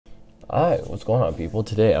Alright, what's going on, people?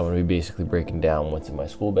 Today I'm going to be basically breaking down what's in my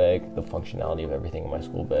school bag, the functionality of everything in my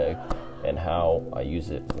school bag, and how I use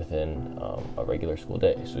it within a regular school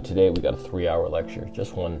day. So today we got a 3-hour lecture,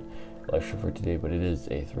 just one lecture for today, but it is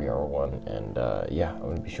a 3-hour one, and yeah, I'm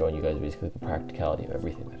going to be showing you guys basically the practicality of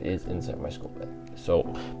everything that is inside my school bag. So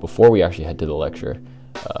before we actually head to the lecture,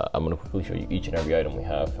 I'm going to quickly show you each and every item we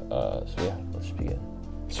have. So yeah, let's begin.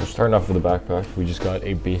 So starting off with the backpack, we just got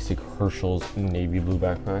a basic Herschel's navy blue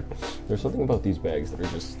backpack. There's something about these bags that are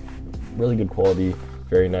just really good quality,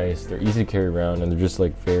 very nice. They're easy to carry around, and they're just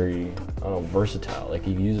like very, I don't know, versatile. Like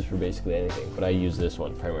you can use this for basically anything, but I use this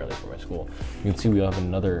one primarily for my school. You can see we have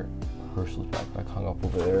another Herschel's backpack hung up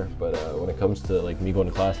over there, but when it comes to like me going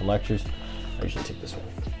to class and lectures, I usually take this one.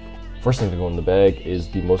 First thing to go in the bag is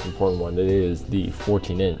the most important one. It is the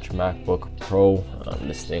 14-inch MacBook Pro.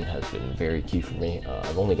 This thing has been very key for me.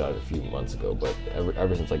 I've only got it a few months ago, but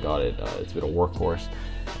ever since I got it, it's been a workhorse.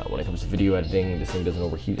 When it comes to video editing, this thing doesn't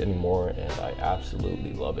overheat anymore, and I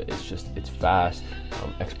absolutely love it. It's fast.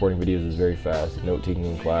 Exporting videos is very fast. Note-taking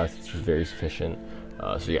in class, it's just very efficient.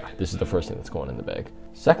 So yeah, this is the first thing that's going in the bag.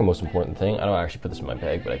 Second most important thing, I don't actually put this in my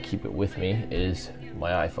bag, but I keep it with me, is my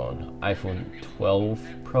iPhone 12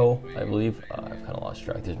 Pro, I believe. I've kind of lost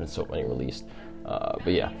track. There's been so many released. But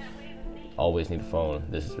yeah, always need a phone.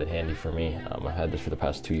 This has been handy for me. I've had this for the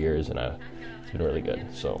past 2 years, and it's been really good.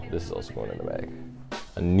 So this is also going in the bag.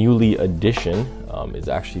 A newly addition is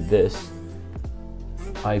actually this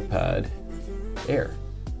iPad Air.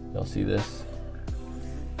 Y'all see this?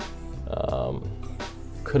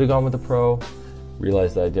 Could have gone with the Pro.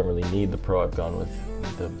 Realized that I didn't really need the Pro. I've gone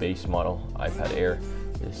with the base model iPad Air.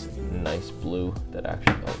 This nice blue that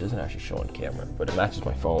actually, it doesn't actually show on camera, but it matches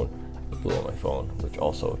my phone, the blue on my phone, which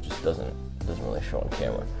also just doesn't really show on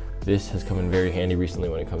camera. This has come in very handy recently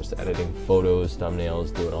when it comes to editing photos,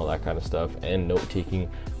 thumbnails, doing all that kind of stuff, and note-taking,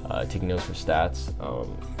 taking notes for stats,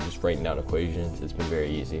 just writing down equations. It's been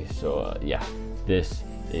very easy. So yeah, this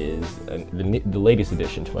is the latest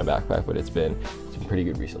addition to my backpack, but it's been pretty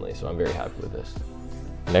good recently, so I'm very happy with this.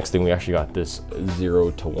 Next thing, we actually got this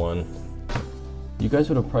 0 to 1. You guys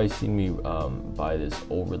would have probably seen me buy this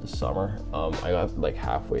over the summer. I got like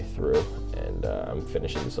halfway through, and I'm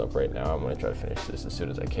finishing this up right now. I'm going to try to finish this as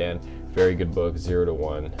soon as I can. Very good book, 0 to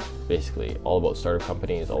 1. Basically all about startup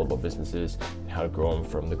companies, all about businesses, and how to grow them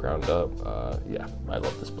from the ground up. Yeah, I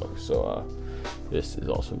love this book. So this is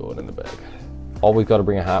also going in the bag. Always got to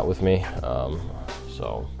bring a hat with me.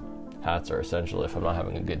 So hats are essential. If I'm not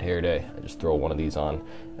having a good hair day, I just throw one of these on,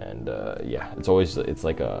 and yeah, it's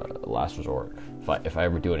like a last resort. If I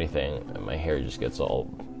ever do anything and my hair just gets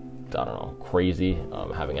all, I don't know, crazy,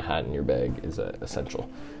 having a hat in your bag is essential.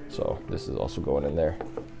 So this is also going in there.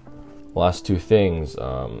 Last two things,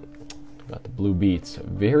 got the blue Beats.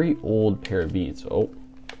 Very old pair of Beats.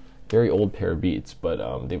 Very old pair of Beats,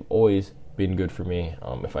 but they've always been good for me.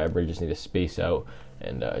 If I ever just need to space out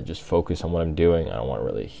and just focus on what I'm doing, I don't want to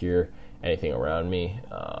really hear anything around me,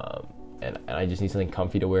 and I just need something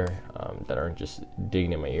comfy to wear that aren't just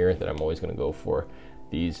digging in my ear, that I'm always going to go for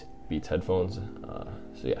these Beats headphones.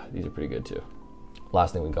 So yeah, these are pretty good too.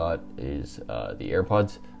 Last thing we got is the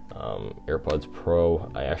AirPods. AirPods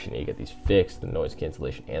Pro. I actually need to get these fixed. The noise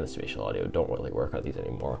cancellation and the spatial audio don't really work on these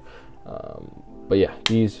anymore. But yeah,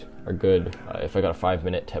 these are good. If I got a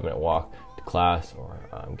 5-minute, 10-minute walk to class, or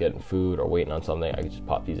I'm getting food or waiting on something, I can just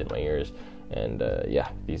pop these in my ears, and yeah,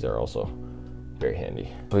 these are also very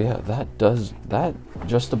handy. So yeah, that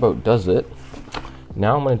just about does it.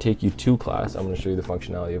 Now I'm going to take you to class. I'm going to show you the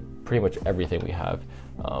functionality of pretty much everything we have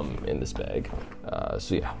in this bag.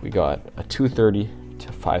 So yeah, we got a 2:30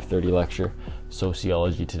 to 5:30 lecture,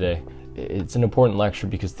 sociology today. It's an important lecture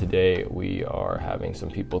because today we are having some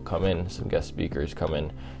people come in, some guest speakers come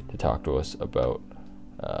in to talk to us about,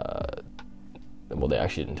 well, they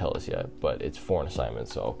actually didn't tell us yet, but it's for an assignment,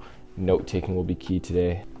 so note-taking will be key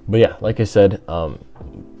today. But yeah, like I said,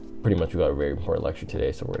 pretty much we got a very important lecture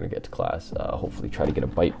today, so we're going to get to class, hopefully try to get a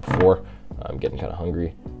bite before. I'm getting kind of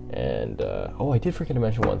hungry. And oh, I did forget to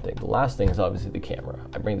mention one thing. The last thing is obviously the camera.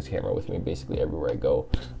 I bring this camera with me basically everywhere I go.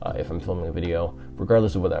 If I'm filming a video,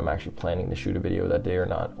 regardless of whether I'm actually planning to shoot a video that day or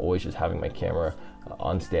not, always just having my camera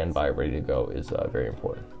on standby, ready to go, is very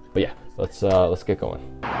important. But yeah, let's get going.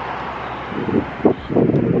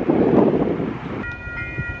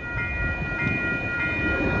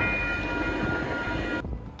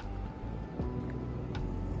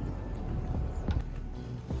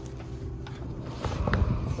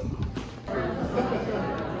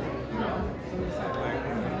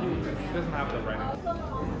 Doesn't have that right now.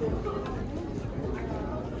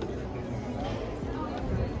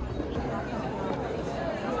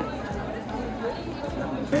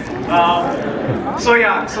 So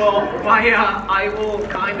yeah, so I will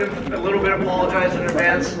kind of a little bit apologize in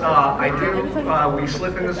advance. We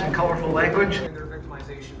slip into some colorful language. Their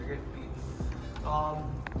victimization, they're getting beaten.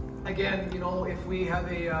 Again, you know, if we have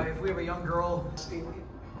a young girl,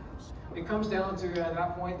 it comes down to at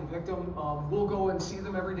that point the victim. We'll go and see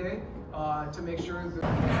them every day to make sure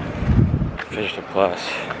that. Finished up class.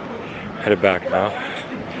 Headed back now.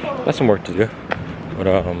 Got some work to do, but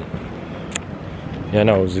yeah,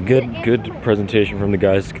 no, it was a good presentation from the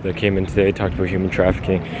guys that came in today. Talked about human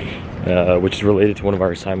trafficking, which is related to one of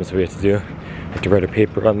our assignments that we had to do. I had to write a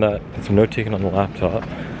paper on that. Did some note taking on the laptop.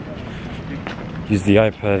 Used the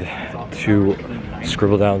iPad to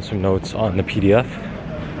scribble down some notes on the PDF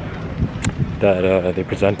that they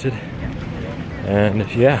presented. And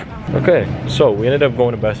yeah, okay, so we ended up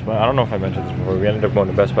going to Best Buy. I don't know if I mentioned this before. We ended up going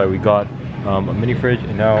to Best Buy. We got a mini fridge,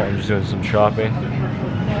 and now I'm just doing some shopping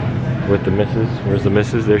with the missus. Where's the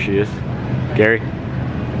missus? There she is. Gary?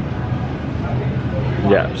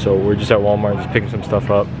 Yeah, so we're just at Walmart, just picking some stuff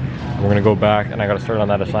up. We're gonna go back, and I gotta start on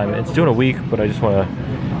that assignment. It's due in a week, but I just wanna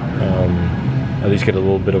at least get a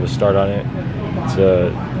little bit of a start on it. It's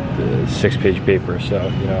a 6-page paper, so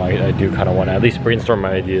you know I do kind of want to at least brainstorm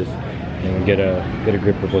my ideas and get a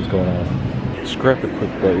grip of what's going on. Just grab a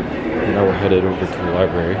quick break, and now we're headed over to the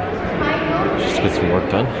library just to get some work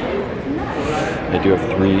done. I do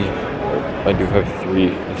have three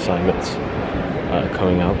assignments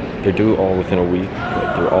coming up. They're due all within a week,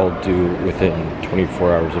 but they're all due within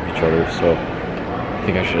 24 hours of each other, so I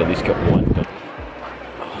think I should at least get one done.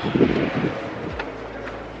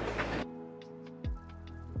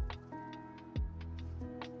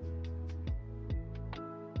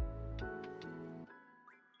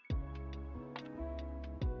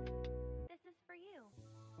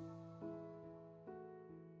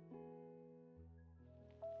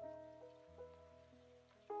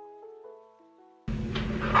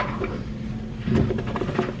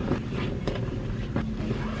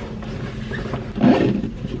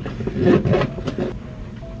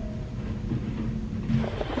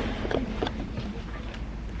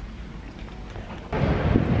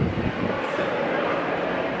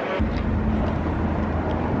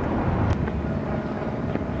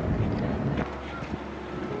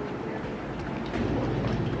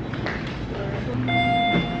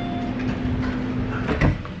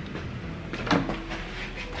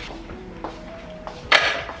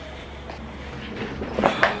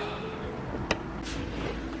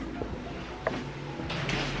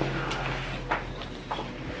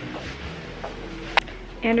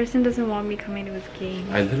 Anderson doesn't want me coming to his game.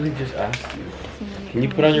 I literally just asked you. Can you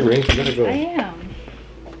put on your rings? You gotta go. I am.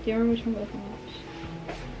 Do you remember which one goes on which?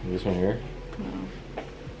 This one here? No.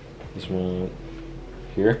 This one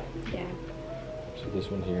here? Yeah. So this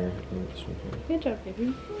one here and this one here. Good job,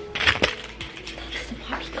 baby. Doesn't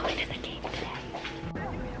want me going to the game today.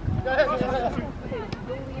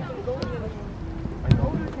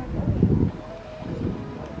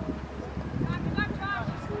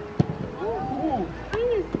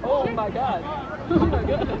 Oh my god! Oh my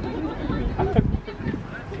god!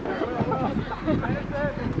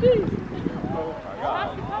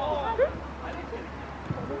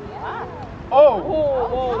 Oh!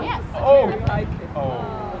 Oh! Yes. Oh!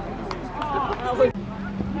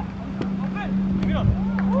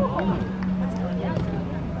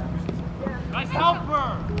 Nice helper!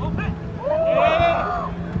 Open!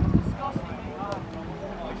 Yeah!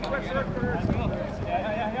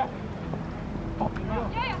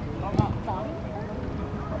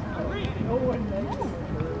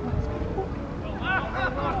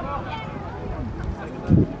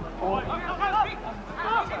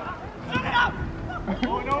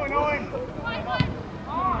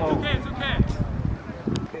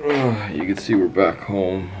 Yeah. You can see we're back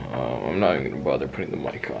home. I'm not even gonna bother putting the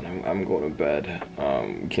mic on. I'm going to bed.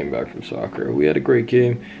 We came back from soccer. We had a great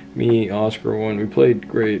game. Me, Oscar won. We played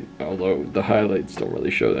great, although the highlights don't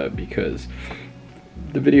really show that because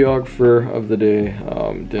the videographer of the day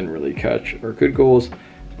didn't really catch our good goals.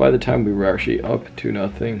 By the time we were actually up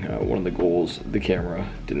 2-0, one of the goals, the camera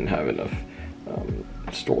didn't have enough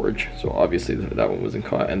storage, so obviously that one wasn't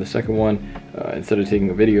caught. And the second one, instead of taking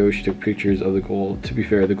a video, she took pictures of the goal. To be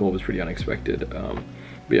fair, the goal was pretty unexpected.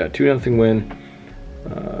 But yeah, 2-0 win.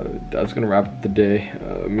 That's gonna wrap up the day.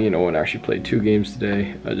 Me and Owen actually played 2 games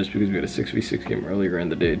today, just because we had a 6v6 game earlier in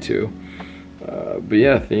the day too. But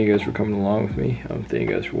yeah, thank you guys for coming along with me. Thank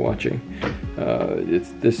you guys for watching.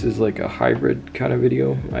 This is like a hybrid kind of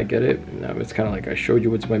video. I get it. It's kind of like I showed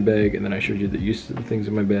you what's in my bag, and then I showed you the use of the things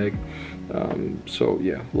in my bag. So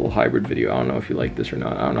yeah, a little hybrid video. I don't know if you like this or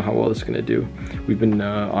not. I don't know how well this is gonna do. We've been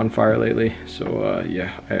on fire lately, so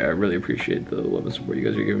yeah, I really appreciate the love and support you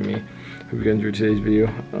guys are giving me. Hope you guys enjoyed today's video.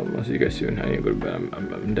 I'll see you guys soon. I need to go to bed.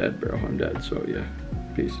 I'm dead, bro. I'm dead. So yeah,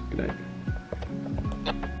 peace. Good night.